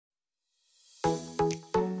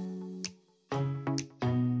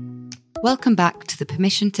Welcome back to the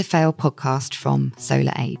Permission to Fail podcast from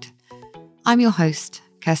SolarAid. I'm your host,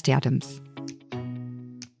 Kirsty Adams.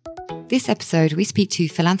 This episode, we speak to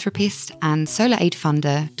philanthropist and SolarAid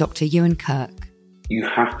funder, Dr. Ewan Kirk. You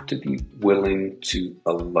have to be willing to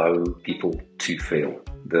allow people to fail.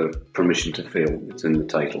 The permission to fail, it's in the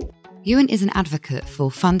title. Ewan is an advocate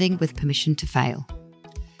for funding with permission to fail.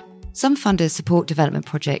 Some funders support development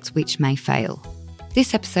projects which may fail.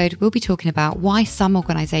 This episode, we'll be talking about why some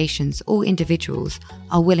organisations or individuals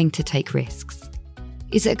are willing to take risks.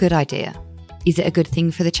 Is it a good idea? Is it a good thing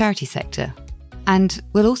for the charity sector? And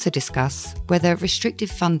we'll also discuss whether restrictive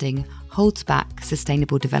funding holds back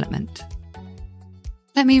sustainable development.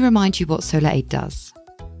 Let me remind you what SolarAid does.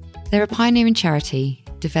 They're a pioneering charity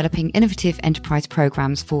developing innovative enterprise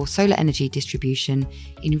programmes for solar energy distribution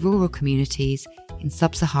in rural communities in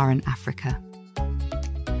sub-Saharan Africa.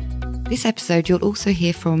 This episode, you'll also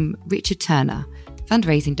hear from Richard Turner,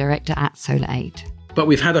 fundraising director at SolarAid. But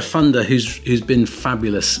we've had a funder who's been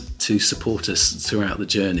fabulous to support us throughout the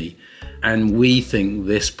journey. And we think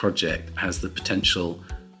this project has the potential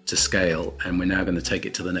to scale, and we're now going to take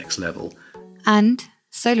it to the next level. And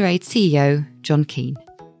SolarAid CEO, John Keane.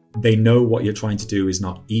 They know what you're trying to do is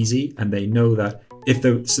not easy, and they know that if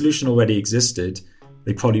the solution already existed,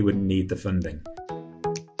 they probably wouldn't need the funding.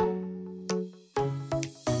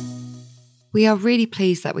 We are really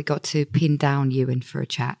pleased that we got to pin down Ewan for a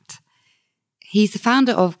chat. He's the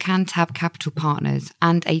founder of Cantab Capital Partners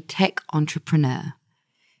and a tech entrepreneur.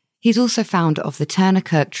 He's also founder of the Turner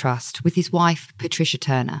Kirk Trust with his wife, Patricia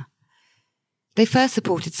Turner. They first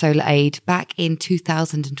supported SolarAid back in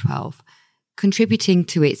 2012, contributing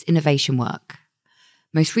to its innovation work.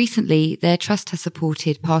 Most recently, their trust has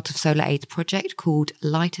supported part of SolarAid's project called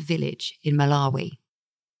Lighter Village in Malawi.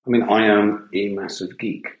 I mean, I am a massive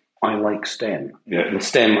geek. I like STEM, and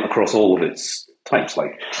STEM across all of its types,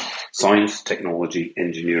 like science, technology,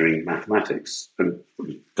 engineering, mathematics. And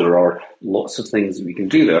there are lots of things that we can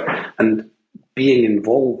do there. And being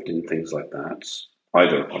involved in things like that,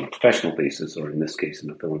 either on a professional basis or in this case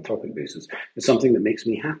on a philanthropic basis, is something that makes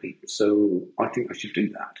me happy. So I think I should do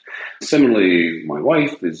that. Similarly, my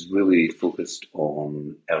wife is really focused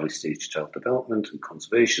on early stage child development and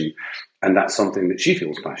conservation, and that's something that she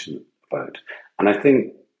feels passionate about. And I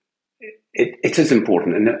think it is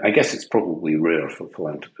important, and I guess it's probably rare for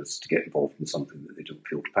philanthropists to get involved in something that they don't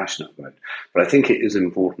feel passionate about. But I think it is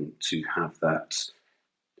important to have that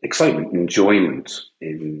excitement, enjoyment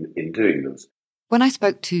in doing those. When I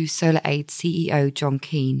spoke to SolarAid CEO John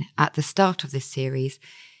Keane at the start of this series,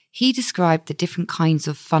 he described the different kinds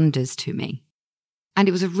of funders to me. And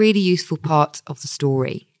it was a really useful part of the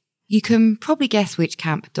story. You can probably guess which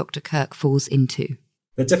camp Dr. Kirk falls into.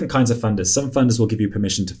 There are different kinds of funders. Some funders will give you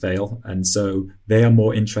permission to fail. And so they are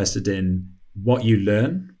more interested in what you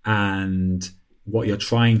learn and what you're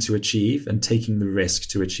trying to achieve and taking the risk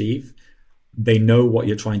to achieve. They know what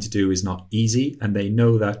you're trying to do is not easy. And they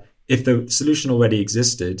know that if the solution already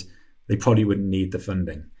existed, they probably wouldn't need the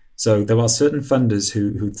funding. So there are certain funders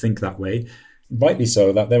who think that way. Rightly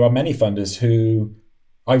so, that there are many funders who,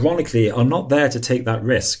 ironically, are not there to take that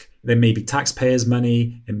risk. There may be taxpayers'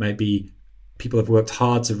 money. It might be people have worked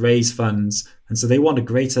hard to raise funds. And so they want a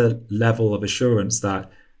greater level of assurance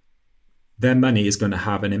that their money is going to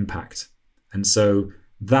have an impact. And so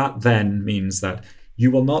that then means that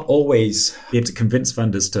you will not always be able to convince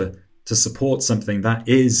funders to support something that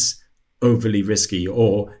is overly risky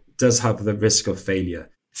or does have the risk of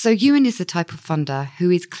failure. So Ewan is the type of funder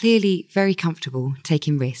who is clearly very comfortable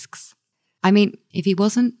taking risks. I mean, if he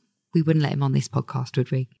wasn't, we wouldn't let him on this podcast,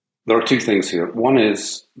 would we? There are two things here. One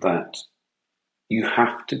is that you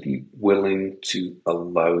have to be willing to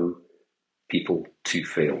allow people to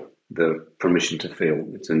fail. The permission to fail,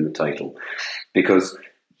 it's in the title. Because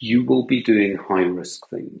you will be doing high-risk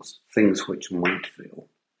things which might fail.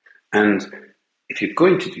 And if you're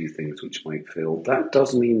going to do things which might fail, that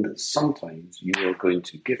does mean that sometimes you are going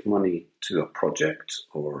to give money to a project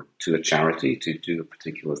or to a charity to do a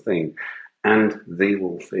particular thing, and they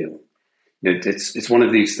will fail. It's one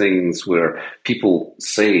of these things where people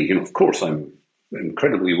say, of course I'm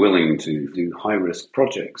incredibly willing to do high-risk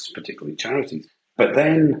projects, particularly charities. But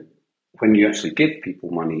then when you actually give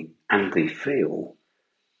people money and they fail,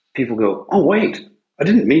 people go, oh, wait, I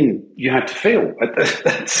didn't mean you had to fail.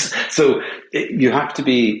 You have to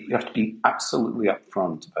be absolutely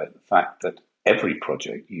upfront about the fact that every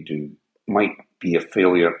project you do might be a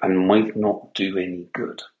failure and might not do any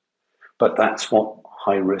good. But that's what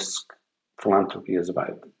high-risk philanthropy is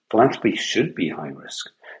about. Philanthropy should be high risk.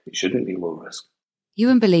 It shouldn't be low risk.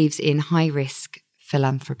 Ewan believes in high-risk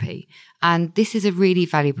philanthropy. And this is a really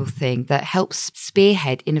valuable thing that helps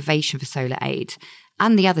spearhead innovation for Solar Aid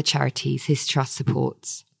and the other charities his trust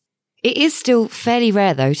supports. It is still fairly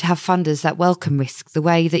rare, though, to have funders that welcome risk the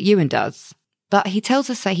way that Ewan does. But he tells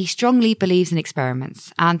us that he strongly believes in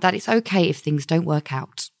experiments and that it's okay if things don't work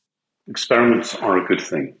out. Experiments are a good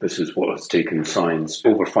thing. This is what has taken science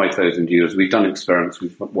over 5,000 years. We've done experiments,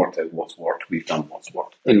 we've worked out what's worked, we've done what's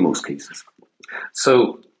worked, in most cases.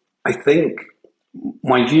 So I think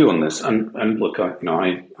my view on this, and look,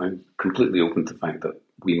 I'm completely open to the fact that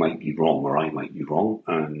we might be wrong or I might be wrong,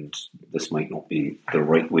 and this might not be the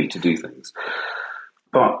right way to do things.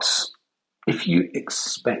 But if you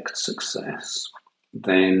expect success,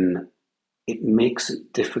 then it makes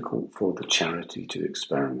it difficult for the charity to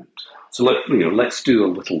experiment. So let's do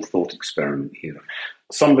a little thought experiment here.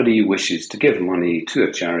 Somebody wishes to give money to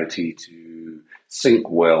a charity to sink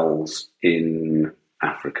wells in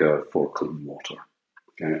Africa for clean water.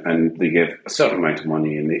 Okay? And they give a certain amount of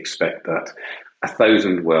money and they expect that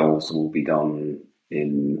 1,000 wells will be done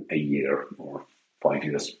in a year or 5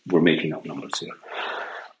 years. We're making up numbers here.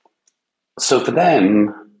 So for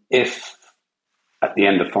them, if at the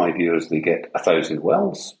end of 5 years they get 1,000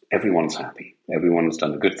 wells, everyone's happy. Everyone's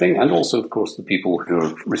done a good thing. And also, of course, the people who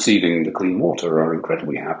are receiving the clean water are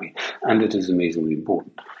incredibly happy. And it is amazingly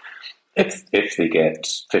important. If they get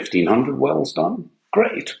 1,500 wells done,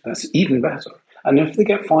 great. That's even better. And if they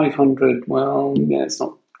get 500, well, yeah, it's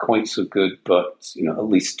not quite so good, but at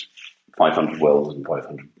least 500 wells in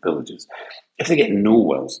 500 villages. If they get no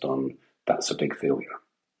wells done, that's a big failure.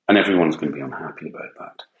 And everyone's going to be unhappy about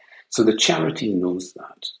that. So the charity knows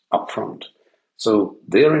that up front. So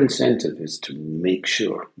their incentive is to make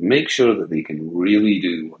sure that they can really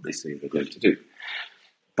do what they say they're going to do.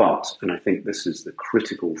 But, and I think this is the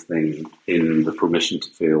critical thing in the permission to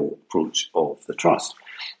fail approach of the trust,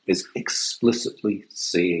 is explicitly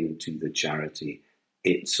saying to the charity,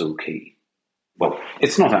 it's okay. Well,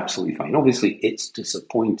 it's not absolutely fine. Obviously, it's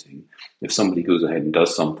disappointing if somebody goes ahead and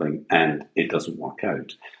does something and it doesn't work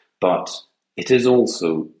out. But it is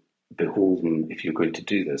also beholden, if you're going to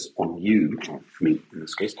do this, on you, or me in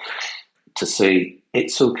this case, to say,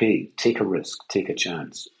 it's okay, take a risk, take a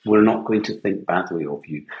chance. We're not going to think badly of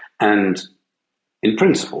you. And in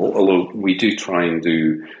principle, although we do try and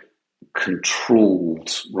do controlled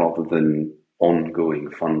rather than ongoing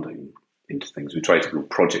funding into things, we try to go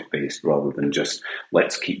project-based rather than just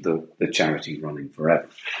let's keep the charity running forever.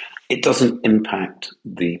 It doesn't impact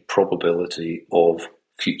the probability of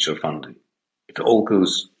future funding. If it all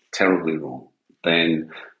goes terribly wrong,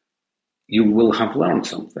 then you will have learned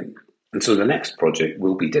something. And so the next project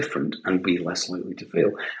will be different and be less likely to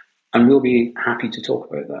fail. And we'll be happy to talk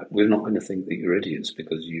about that. We're not going to think that you're idiots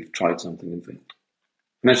because you've tried something and failed.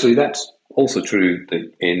 And actually, that's also true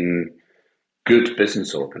that in good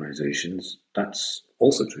business organizations, that's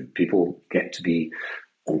also true. People get to be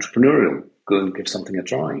entrepreneurial, go and give something a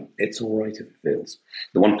try. It's all right if it fails.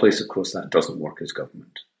 The one place, of course, that doesn't work is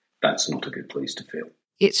government. That's not a good place to fail.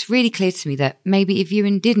 It's really clear to me that maybe if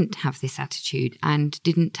Ewan didn't have this attitude and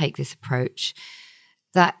didn't take this approach,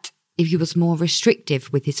 that if he was more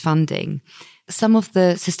restrictive with his funding, some of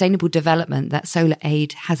the sustainable development that Solar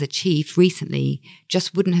Aid has achieved recently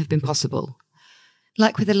just wouldn't have been possible.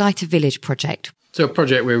 Like with the Lighter Village project. So a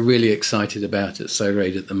project we're really excited about at Solar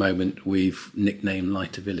Aid at the moment, we've nicknamed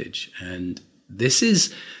Lighter Village. And this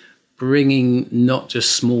is bringing not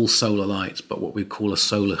just small solar lights, but what we call a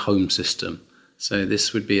solar home system. So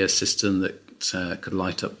this would be a system that could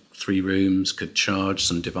light up 3 rooms, could charge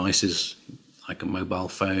some devices like a mobile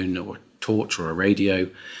phone or a torch or a radio,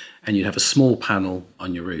 and you'd have a small panel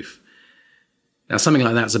on your roof. Now, something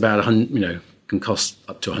like that's about can cost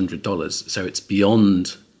up to $100. So it's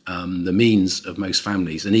beyond the means of most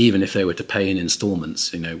families. And even if they were to pay in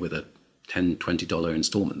installments, with a $10, $20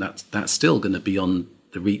 installment, that's still going to be on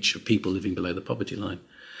the reach of people living below the poverty line.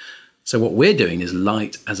 So what we're doing is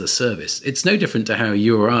light as a service. It's no different to how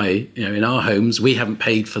you or I, in our homes, we haven't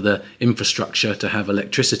paid for the infrastructure to have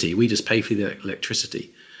electricity. We just pay for the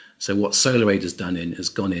electricity. So what Solar Aid has gone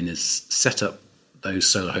in is set up those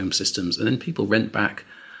solar home systems, and then people rent back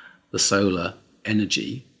the solar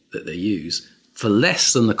energy that they use for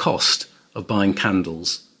less than the cost of buying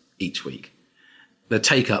candles each week. The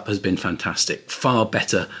take-up has been fantastic, far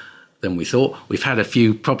better than we thought. We've had a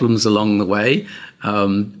few problems along the way.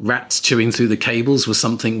 Rats chewing through the cables was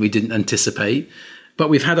something we didn't anticipate. But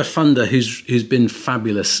we've had a funder who's been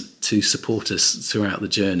fabulous to support us throughout the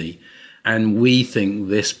journey. And we think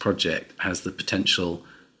this project has the potential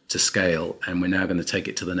to scale, and we're now going to take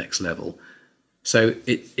it to the next level. So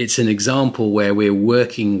it's an example where we're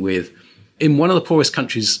working with in one of the poorest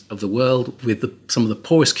countries of the world, with some of the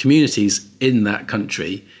poorest communities in that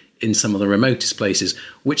country, in some of the remotest places,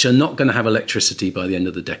 which are not going to have electricity by the end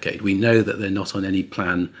of the decade. We know that they're not on any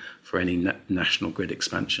plan for any national grid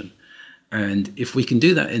expansion. And if we can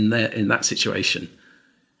do that in that situation,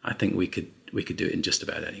 I think we could do it in just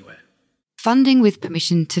about anywhere. Funding with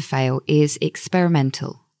permission to fail is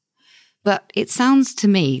experimental, but it sounds to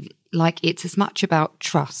me like it's as much about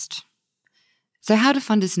trust. So how do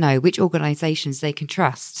funders know which organisations they can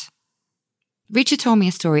trust? Richard told me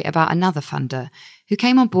a story about another funder who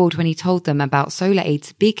came on board when he told them about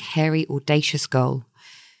SolarAid's big, hairy, audacious goal.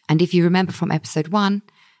 And if you remember from episode 1,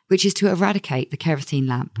 which is to eradicate the kerosene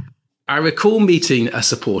lamp. I recall meeting a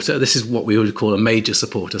supporter. This is what we would call a major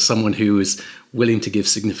supporter, someone who was willing to give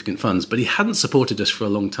significant funds, but he hadn't supported us for a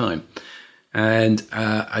long time. And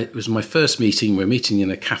it was my first meeting. We're meeting in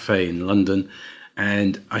a cafe in London,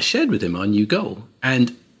 and I shared with him our new goal.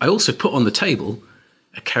 And I also put on the table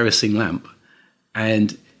a kerosene lamp.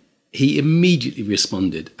 And he immediately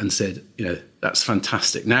responded and said, that's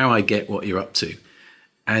fantastic. Now I get what you're up to.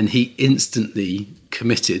 And he instantly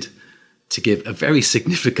committed to give a very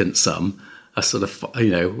significant sum, a sort of,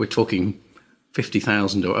 we're talking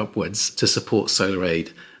 50,000 or upwards, to support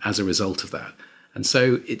SolarAid as a result of that. And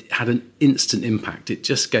so it had an instant impact. It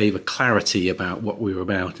just gave a clarity about what we were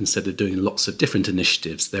about. Instead of doing lots of different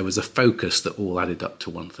initiatives, there was a focus that all added up to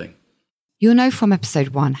one thing. You'll know from episode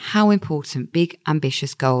 1 how important big,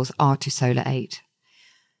 ambitious goals are to SolarAid.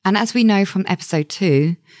 And as we know from episode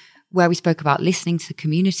 2, where we spoke about listening to the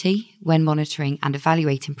community when monitoring and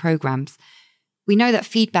evaluating programs, we know that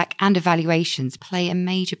feedback and evaluations play a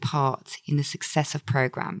major part in the success of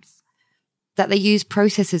programs. That they use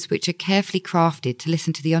processes which are carefully crafted to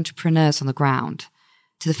listen to the entrepreneurs on the ground,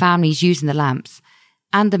 to the families using the lamps,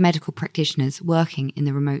 and the medical practitioners working in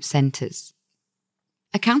the remote centres.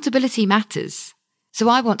 Accountability matters. So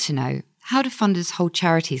I want to know, how do funders hold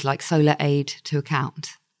charities like SolarAid to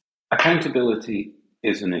account? Accountability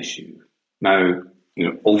is an issue. Now,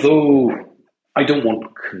 although I don't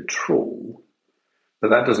want control, but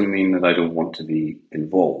that doesn't mean that I don't want to be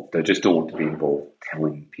involved. I just don't want to be involved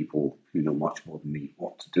telling people who know much more than me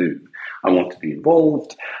what to do. I want to be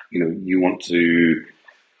involved. You want to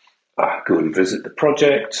go and visit the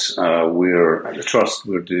project. We're at the Trust,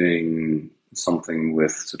 we're doing something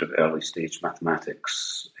with sort of early stage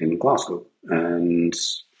mathematics in Glasgow. And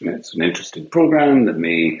it's an interesting program that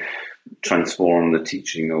may transform the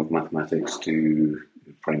teaching of mathematics to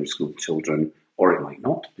primary school children, or it might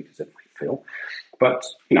not, because it might fail. But,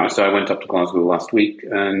 so I went up to Glasgow last week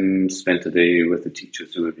and spent a day with the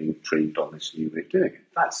teachers who are being trained on this new way of doing it.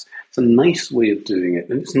 It's a nice way of doing it,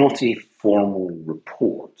 and it's not a formal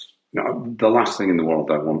report. The last thing in the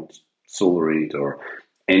world I want SolarAid or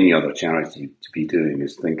any other charity to be doing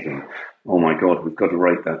is thinking, oh my God, we've got to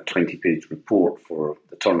write that 20-page report for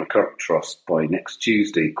the Turner Kirk Trust by next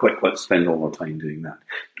Tuesday. Quick, let's spend all our time doing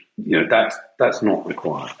that. That's not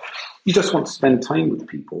required. You just want to spend time with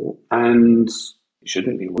people, and you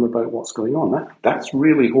shouldn't be worried about what's going on. That's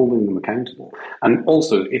really holding them accountable. And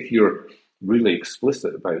also, if you're really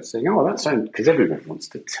explicit about saying, that sounds, because everyone wants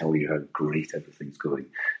to tell you how great everything's going.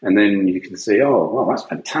 And then you can say, that's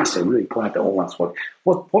fantastic. I'm really glad that all that's working.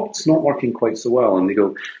 What's not working quite so well? And they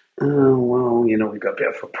go, we've got a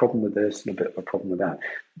bit of a problem with this and a bit of a problem with that.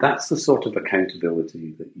 That's the sort of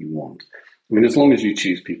accountability that you want. As long as you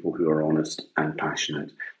choose people who are honest and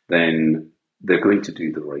passionate, then they're going to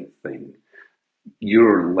do the right thing.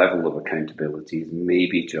 Your level of accountability is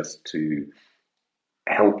maybe just to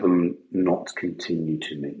help them not continue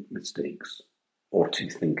to make mistakes, or to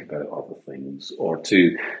think about other things, or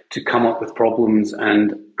to come up with problems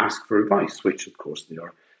and ask for advice, which of course they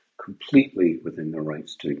are completely within their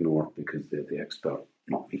rights to ignore because they're the expert,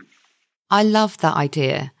 not me. I love that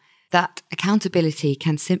idea, that accountability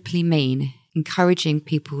can simply mean encouraging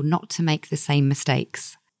people not to make the same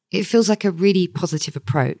mistakes. It feels like a really positive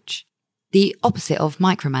approach, the opposite of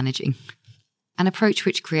micromanaging. An approach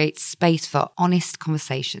which creates space for honest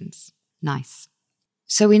conversations. Nice.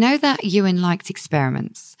 So we know that Ewan liked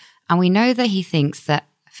experiments, and we know that he thinks that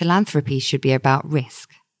philanthropy should be about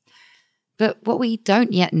risk. But what we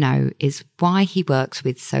don't yet know is why he works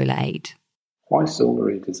with SolarAid. Why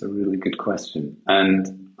SolarAid is a really good question.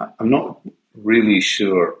 And I'm not really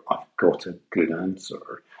sure I've got a good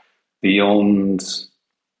answer beyond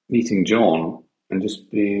meeting John and just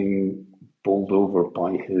being bowled over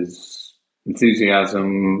by his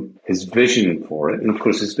enthusiasm, his vision for it. And of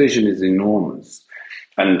course, his vision is enormous.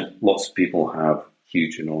 And lots of people have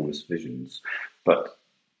huge, enormous visions. But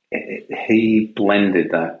he blended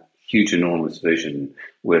that huge, enormous vision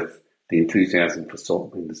with the enthusiasm for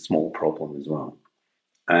solving the small problem as well.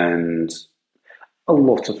 And a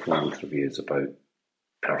lot of philanthropy is about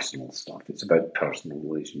personal stuff. It's about personal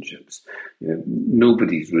relationships.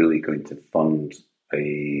 Nobody's really going to fund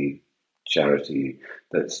a charity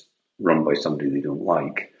that's run by somebody they don't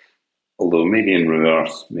like. Although maybe in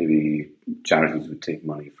reverse, maybe charities would take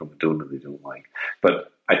money from a donor they don't like.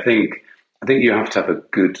 But I think you have to have a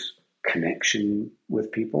good connection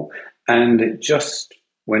with people. And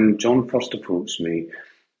when John first approached me,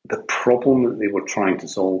 the problem that they were trying to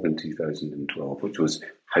solve in 2012, which was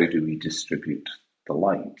how do we distribute the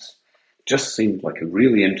lights, just seemed like a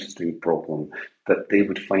really interesting problem that they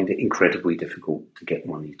would find it incredibly difficult to get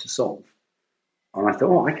money to solve. And I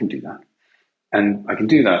thought, I can do that. And I can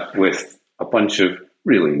do that with a bunch of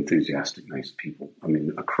really enthusiastic, nice people. I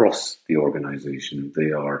mean, across the organisation,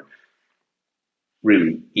 they are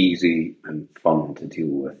really easy and fun to deal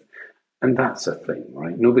with. And that's a thing,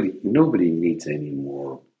 right? Nobody needs any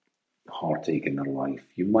more heartache in their life.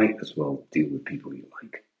 You might as well deal with people you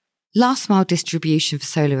like. Last mile distribution for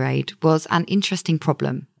SolarAid was an interesting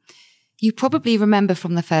problem. You probably remember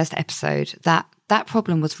from the first episode that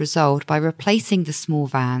problem was resolved by replacing the small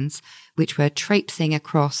vans, which were traipsing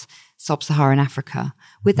across sub-Saharan Africa,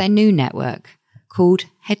 with their new network called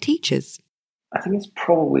Head Teachers. I think it's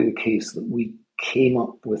probably the case that we came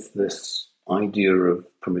up with this idea of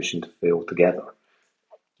permission to fail together.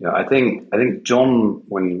 Yeah, I think John,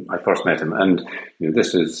 when I first met him, and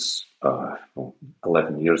this is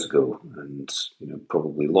 11 years ago, and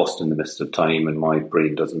probably lost in the mist of time, and my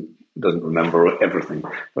brain doesn't remember everything,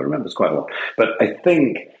 but remembers quite a lot. But I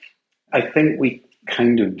think we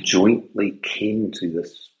kind of jointly came to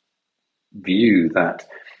this view that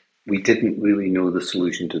we didn't really know the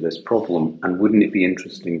solution to this problem, and wouldn't it be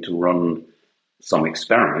interesting to run some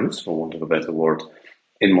experiments, for want of a better word,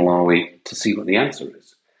 in Malawi to see what the answer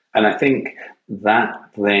is. And I think that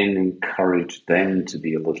then encouraged them to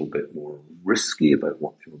be a little bit more risky about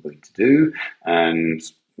what they were going to do. And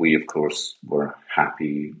we, of course, were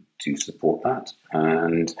happy to support that.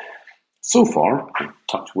 And so far,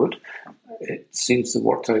 touch wood, it seems to have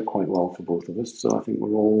worked out quite well for both of us. So I think we're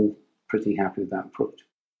all pretty happy with that approach.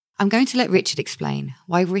 I'm going to let Richard explain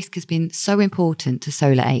why risk has been so important to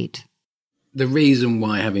SolarAid. The reason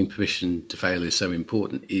why having permission to fail is so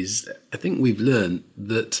important is I think we've learned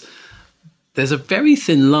that there's a very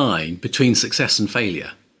thin line between success and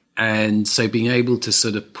failure. And so being able to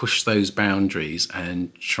sort of push those boundaries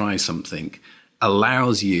and try something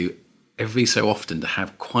allows you every so often to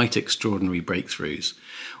have quite extraordinary breakthroughs.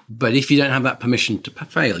 But if you don't have that permission to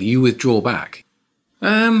fail, you withdraw back.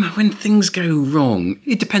 When things go wrong,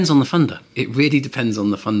 it depends on the funder. It really depends on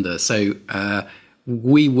the funder. So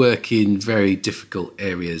we work in very difficult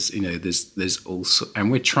areas. There's also,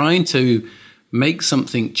 and we're trying to make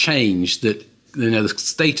something change that, the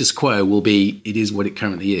status quo will be, it is what it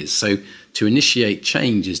currently is. So to initiate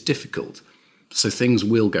change is difficult. So things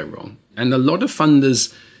will go wrong. And a lot of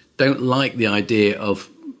funders don't like the idea of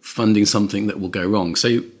funding something that will go wrong.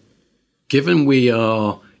 So given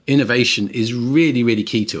innovation is really, really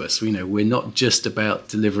key to us. We're not just about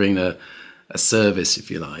delivering a service, if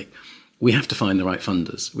you like. We have to find the right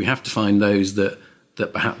funders. We have to find those that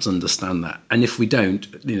perhaps understand that. And if we don't,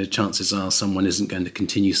 chances are someone isn't going to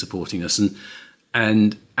continue supporting us.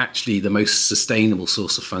 And actually the most sustainable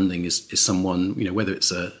source of funding is someone, whether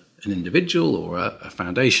it's an individual or a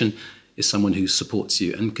foundation, is someone who supports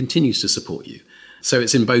you and continues to support you. So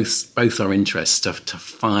it's in both our interests to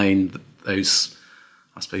find those,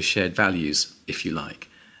 I suppose, shared values, if you like.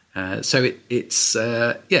 So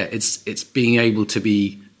it's being able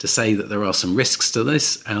to say that there are some risks to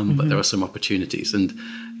this, but there are some opportunities, and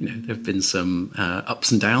there have been some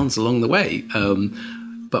ups and downs along the way,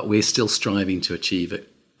 but we're still striving to achieve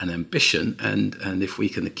an ambition, and if we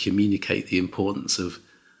can communicate the importance of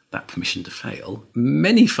that permission to fail,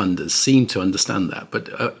 many funders seem to understand that, but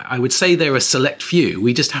I would say they're a select few.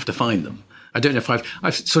 We just have to find them. I don't know if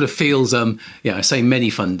I've sort of feels I say many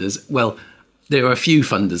funders. Well, there are a few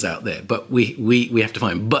funders out there, but we have to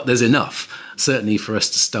find. But there's enough, certainly, for us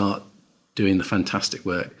to start doing the fantastic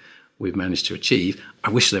work we've managed to achieve. I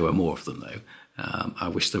wish there were more of them, though. I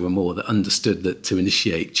wish there were more that understood that to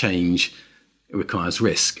initiate change, it requires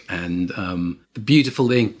risk. And the beautiful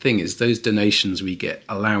thing is those donations we get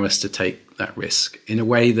allow us to take that risk in a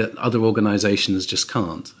way that other organisations just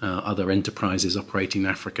can't. Other enterprises operating in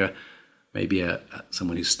Africa, maybe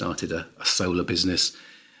someone who started a solar business,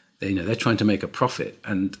 they're trying to make a profit,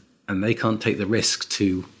 and they can't take the risk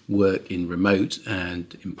to work in remote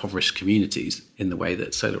and impoverished communities in the way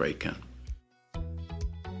that SolarAid can.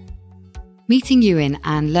 Meeting Ewan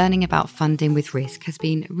and learning about funding with risk has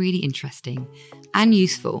been really interesting and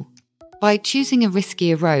useful. By choosing a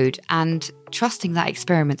riskier road and trusting that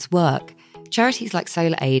experiments work, charities like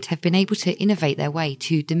SolarAid have been able to innovate their way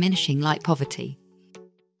to diminishing light poverty.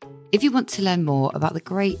 If you want to learn more about the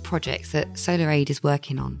great projects that SolarAid is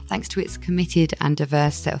working on, thanks to its committed and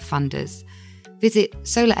diverse set of funders, visit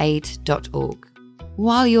solaraid.org.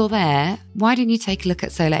 While you're there, why don't you take a look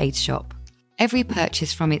at SolarAid's shop? Every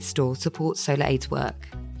purchase from its store supports SolarAid's work.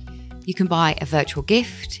 You can buy a virtual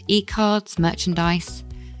gift, e-cards, merchandise.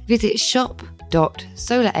 Visit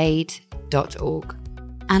shop.solaraid.org.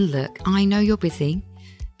 And look, I know you're busy,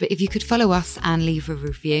 but if you could follow us and leave a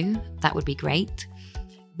review, that would be great.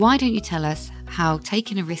 Why don't you tell us how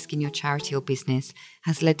taking a risk in your charity or business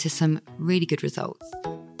has led to some really good results?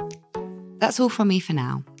 That's all from me for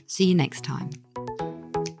now. See you next time.